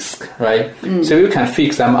tricky risks, right? So you can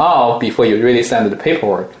fix them all before you really send the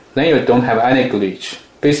paperwork. Then you don't have any glitch.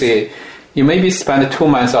 Basically, you maybe spend 2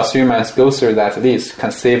 months or 3 months go through that list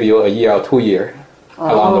can save you a year or 2 years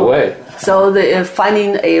along the way. So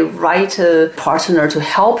finding a right partner to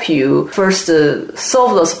help you first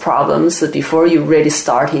solve those problems before you really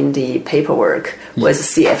starting the paperwork with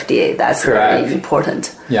CFDA. That's correct. Very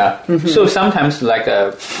important. Yeah. Mm-hmm. So sometimes like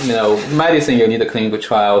medicine, you need a clinical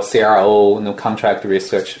trial, CRO, contract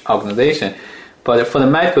research organization. But for the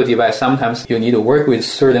medical device, sometimes you need to work with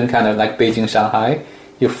certain kind of like Beijing, Shanghai.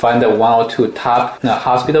 You find the one or two top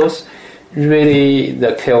hospitals, really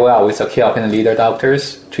the KOL with the key opinion leader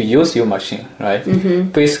doctors to use your machine, right? Mm-hmm.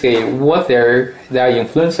 Basically, what they're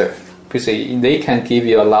influencer. Basically, they can give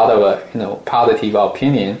you a lot of positive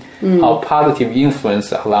opinion or positive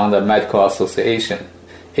influence along the medical association.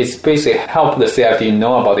 It's basically help the CFD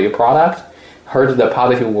know about your product, heard the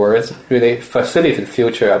positive words, really facilitate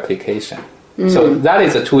future application. So that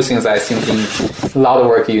is the two things I think in a lot of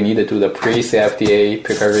work you need to do the pre-CFDA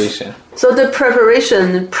preparation. So the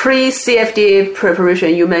preparation, pre-CFDA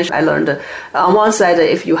preparation, you mentioned, I learned on one side,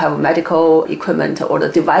 if you have medical equipment or the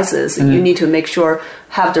devices, you need to make sure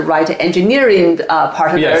have the right engineering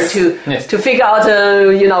partner to figure out,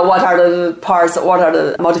 what are the parts, what are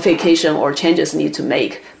the modification or changes need to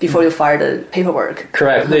make before you file the paperwork.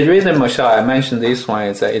 Correct. The reason, Michelle, I mentioned this one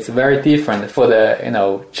is that it's very different for the,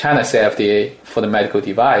 China CFDA for the medical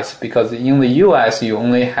device, because in the US, you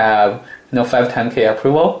only have, 510K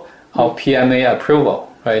approval or PMA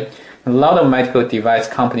approval, right? A lot of medical device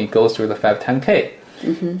company goes through the 510K.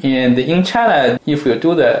 Mm-hmm. And in China, if you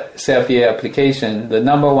do the CFDA application, the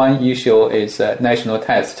number one issue is a national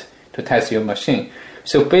test to test your machine.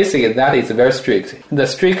 So basically, that is very strict. The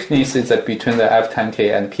strictness is between the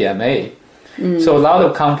F10K and PMA. So a lot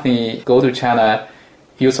of companies go to China,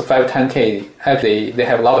 use a 510K. Actually, they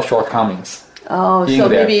have a lot of shortcomings. Oh, so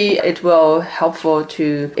maybe it will helpful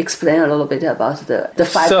to explain a little bit about the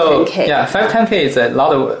 510K. So, 510K is a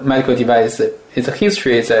lot of medical devices. It's a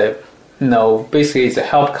history. It's a basically it's a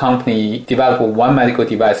help company develop one medical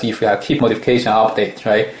device if you have keep modification update,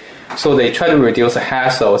 right? So they try to reduce the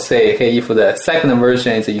hassle. Say, hey, if the second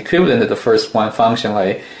version is equivalent to the first one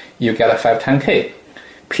functionally, you get a 510K.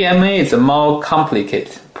 PMA is a more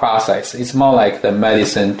complicated process. It's more like the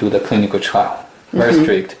medicine to the clinical trial, very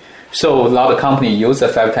strict. So a lot of companies use the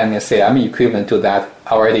 510K and say, I'm equivalent to that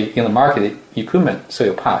already in the market equipment, so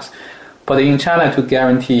you pass. But in China, to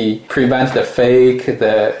guarantee, prevent the fake,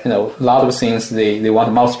 a lot of things, they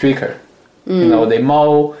want more stricter. They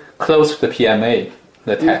more close to the PMA,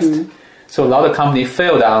 the test. So a lot of companies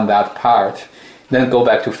failed on that part, then go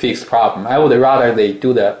back to fix problem. I would rather they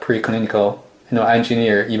do the preclinical,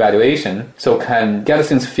 engineer evaluation, so can get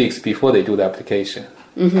things fixed before they do the application.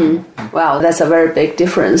 Wow, that's a very big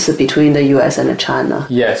difference between the US and China.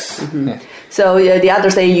 Yes. Yeah. So the other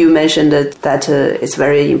thing you mentioned that it's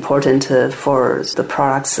very important for the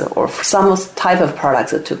products or for some type of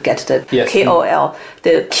products to get the KOL,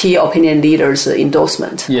 the key opinion leaders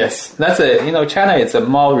endorsement. Yes, that's China is a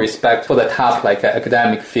more respect for the top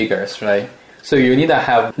academic figures, right? So you need to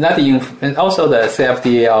have and also the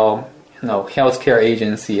CFDA or healthcare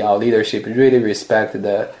agency or leadership really respect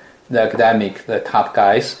the academic, the top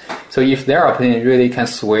guys. So if their opinion really can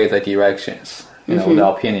sway the directions, the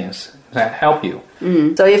opinions. That help you.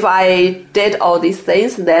 So if I did all these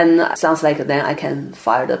things, then sounds like then I can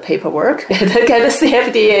file the paperwork and get the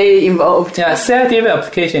CFDA involved. Yeah, CFDA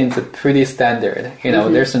application is pretty standard.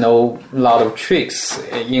 There's no lot of tricks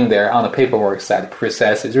in there on the paperwork side.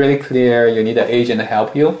 Process is really clear. You need an agent to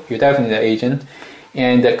help you. You definitely need an agent.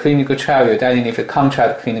 And the clinical trial, you definitely need a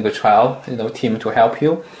contract clinical trial, team to help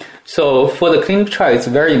you. So for the clinical trial, it's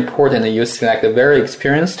very important that you select a very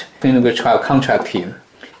experienced clinical trial contract team,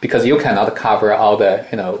 because you cannot cover all the,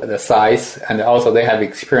 the size, and also they have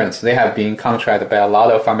experience. They have been contracted by a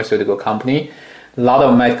lot of pharmaceutical company, a lot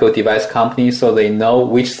of medical device companies, so they know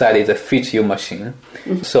which side is a fit your machine.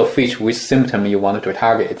 So fit which symptom you want to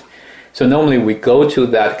target. So normally we go to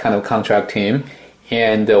that kind of contract team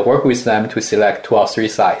and work with them to select 2 or 3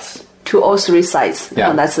 sites. 2 or 3 sites.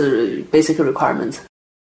 Yeah. That's a basic requirement.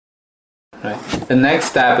 Right. The next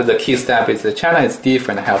step, the key step is that China is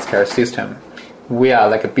different healthcare system. We are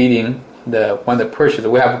bidding when the purchase.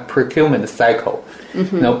 We have a procurement cycle.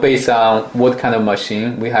 Based on what kind of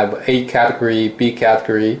machine. We have A category, B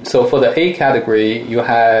category. So for the A category, you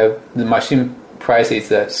have the machine price is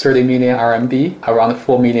 30 million RMB, around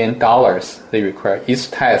 $4 million they require. Each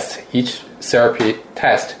test, each therapy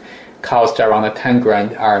test costs around 10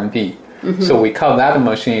 grand RMB. So we call that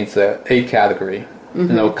machine is A category.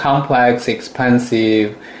 Complex,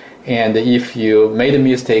 expensive, And if you made a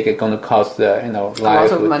mistake, it's going to cost the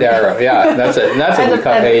life of money. Yeah, that's it. That's And what we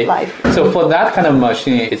call a life. So for that kind of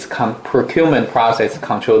machine, it's procurement process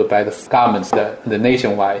controlled by the governments, the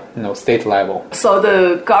nationwide, state level. So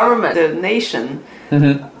the government, the nation,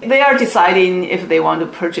 they are deciding if they want to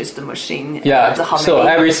purchase the machine. Yeah. So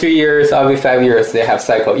every 3 years, every 5 years, they have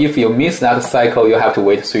cycle. If you miss that cycle, you have to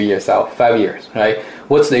wait 3 years out, 5 years, right?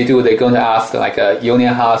 What they do, they're going to ask like a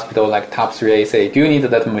union hospital, like top 3A, say, do you need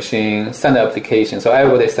that machine? Send the application. So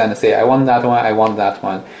everybody send, say, I want that one, I want that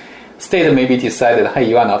one. State maybe decided, hey,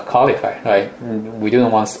 you are not qualified, right? We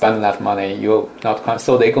don't want to spend that money. You're not qualified.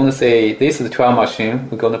 So they're going to say, this is the 12 machine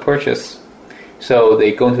we're going to purchase. So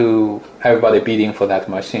they're going to, everybody bidding for that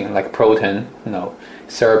machine, like proton,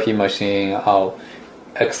 therapy machine, or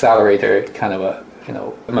accelerator kind of a,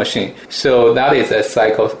 machine. So that is a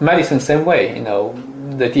cycle. Medicine, same way,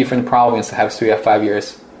 the different provinces have 3 or 5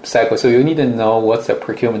 years cycle. So you need to know what's the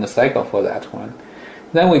procurement cycle for that one.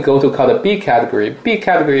 Then we go to call the B category. B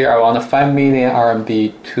category are around 5 million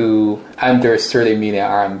RMB to under 30 million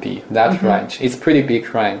RMB. That range. It's pretty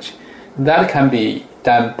big range. That can be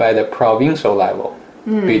done by the provincial level,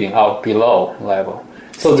 bidding or below level.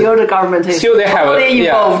 So still the government is still they have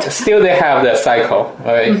involved. Still they have the cycle,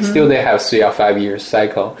 right? Still they have 3 or 5 years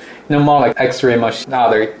cycle. More like X-ray machine,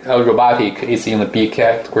 other robotic is in the B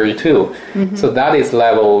category too. So that is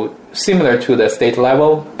level similar to the state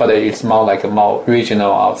level, but it's more like a more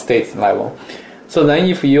regional or state level. So then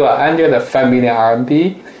if you are under the 5 million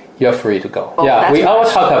RMB, you're free to go. We all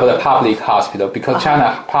talk about the public hospital because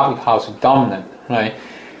China public hospital dominant, right?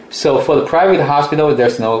 So for the private hospital,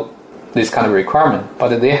 there's no this kind of requirement,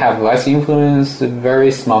 but they have less influence,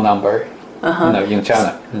 very small number. In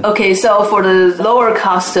China. Okay, so for the lower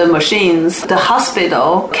cost machines, the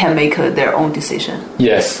hospital can make their own decision.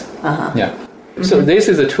 Yes. Yeah. So this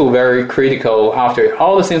is the two very critical. After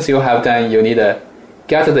all the things you have done, you need to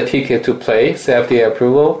get the ticket to play, FDA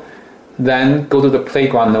approval, then go to the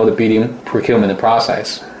playground, know the bidding procurement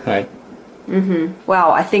process, right?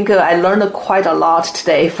 Wow, I think I learned quite a lot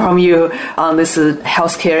today from you on this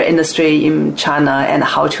healthcare industry in China and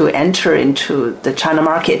how to enter into the China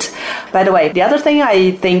market. By the way, the other thing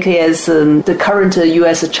I think is the current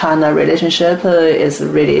U.S.-China relationship is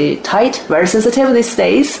really tight, very sensitive these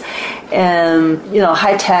days. And,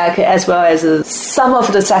 high tech as well as some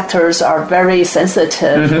of the sectors are very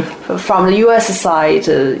sensitive from the U.S. side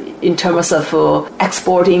in terms of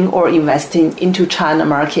exporting or investing into China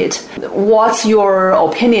market. What's your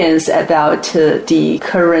opinions about the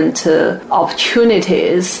current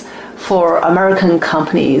opportunities for American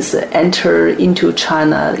companies enter into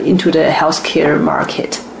China, into the healthcare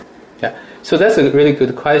market? Yeah, so that's a really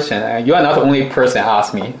good question. You are not the only person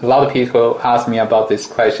ask me. A lot of people ask me about these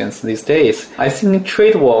questions these days. I think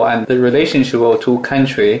trade war and the relationship of two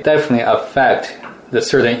countries definitely affect the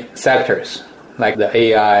certain sectors, like the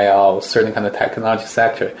AI or certain kind of technology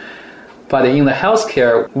sector. But in the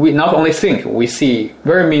healthcare, we not only think, we see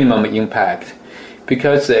very minimum impact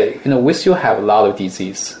because, we still have a lot of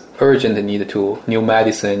disease, urgent need to new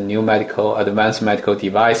medicine, new medical, advanced medical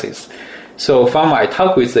devices. So from I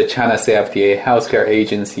talk with the China CFDA healthcare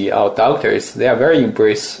agency or doctors, they are very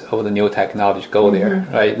embrace of the new technology go there,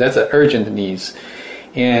 right? That's an urgent needs.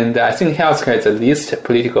 And I think healthcare is the least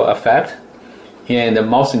political effect and the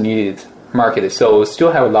most needed market, so still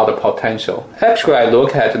have a lot of potential. Actually, I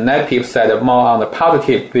look at the negative side more on the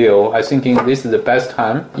positive view. I think this is the best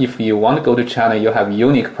time. If you want to go to China, you have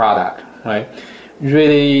unique product, right?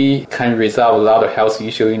 Really can resolve a lot of health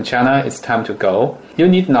issue in China. It's time to go. You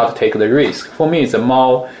need not take the risk. For me, it's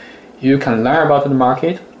more you can learn about the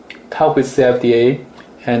market, talk with CFDA,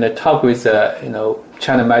 and talk with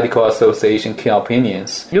China Medical Association key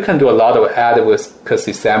opinions. You can do a lot of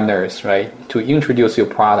advocacy seminars, right, to introduce your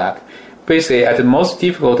product. Basically, at the most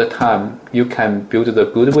difficult time, you can build the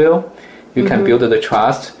goodwill, you can build the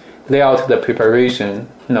trust, lay out the preparation,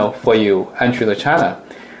 for you entry to China.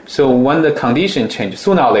 So when the condition change,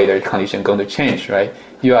 sooner or later, the condition going to change, right?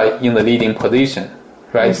 You are in the leading position,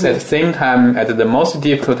 right? So at the same time, at the most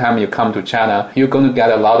difficult time you come to China, you're going to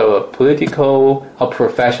get a lot of political or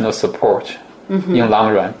professional support in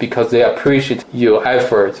long run because they appreciate your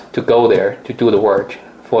effort to go there to do the work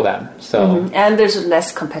for them. So and there's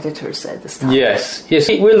less competitors at this time. Yes.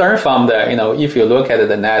 We learn from the if you look at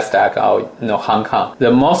the Nasdaq or Hong Kong,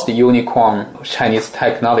 the most unicorn Chinese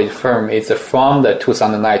technology firm is from the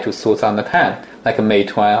 2009 to 2010, like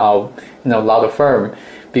Meituan or a lot of firm,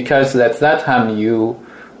 because at that time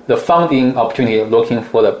the funding opportunity looking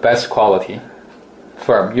for the best quality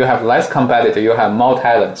firm. You have less competitor, you have more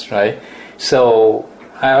talents, right? So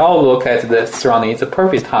I all look at the surrounding. It's a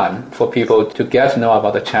perfect time for people to get to know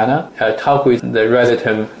about China, talk with the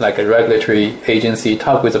relative, like a regulatory agency,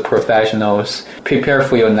 talk with the professionals, prepare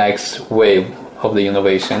for your next wave of the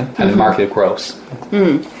innovation and market growth.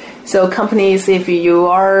 So companies, if you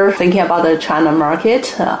are thinking about the China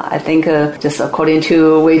market, I think just according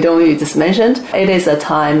to Weidong you just mentioned, it is a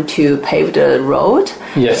time to pave the road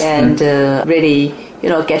and really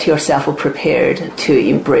get yourself prepared to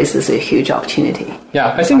embrace this huge opportunity.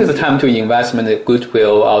 Yeah, I think it's a time to invest in the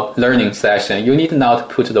goodwill or learning session. You need not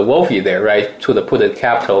put the wolfie there, right? To put the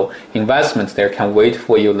capital investments there can wait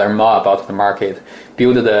for you, learn more about the market,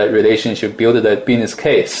 build the relationship, build the business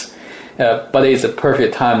case. But it's a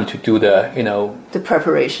perfect time to do the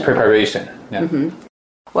preparation. Yeah.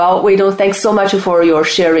 Well, Weidong, thanks so much for your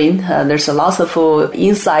sharing. There's a lot of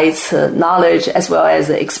insights, knowledge, as well as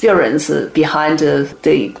experience behind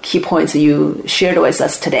the key points you shared with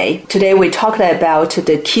us today. Today, we talked about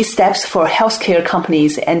the key steps for healthcare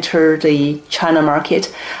companies enter the China market.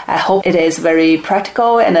 I hope it is very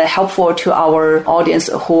practical and helpful to our audience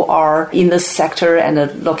who are in this sector and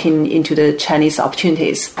looking into the Chinese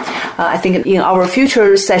opportunities. I think in our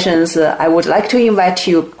future sessions, I would like to invite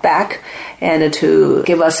you back and to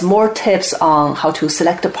give us more tips on how to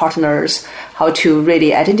select the partners, how to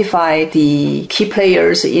really identify the key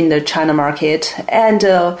players in the China market, and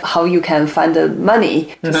how you can find the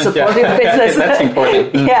money to support the business. That's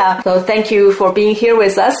important. Yeah. So thank you for being here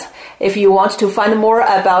with us. If you want to find more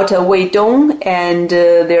about Weidong and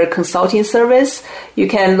their consulting service, you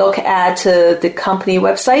can look at the company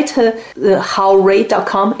website,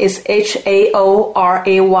 haoray.com. It's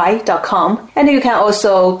HAORAY.com. And you can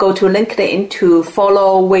also go to LinkedIn to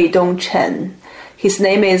follow Weidong Chen. His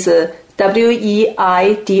name is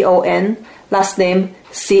Weidon, last name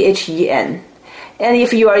Chen. And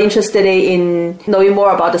if you are interested in knowing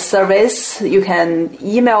more about the service, you can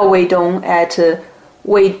email Weidong at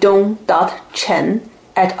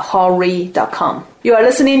weidong.chen@haoray.com. You are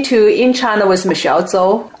listening to In China with Michelle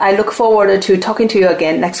Zhou. I look forward to talking to you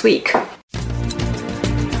again next week.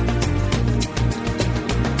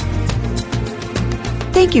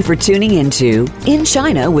 Thank you for tuning into In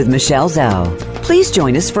China with Michelle Zhou. Please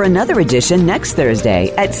join us for another edition next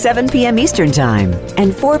Thursday at 7 p.m. Eastern Time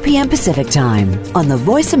and 4 p.m. Pacific Time on the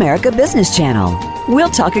Voice America Business Channel. We'll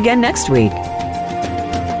talk again next week.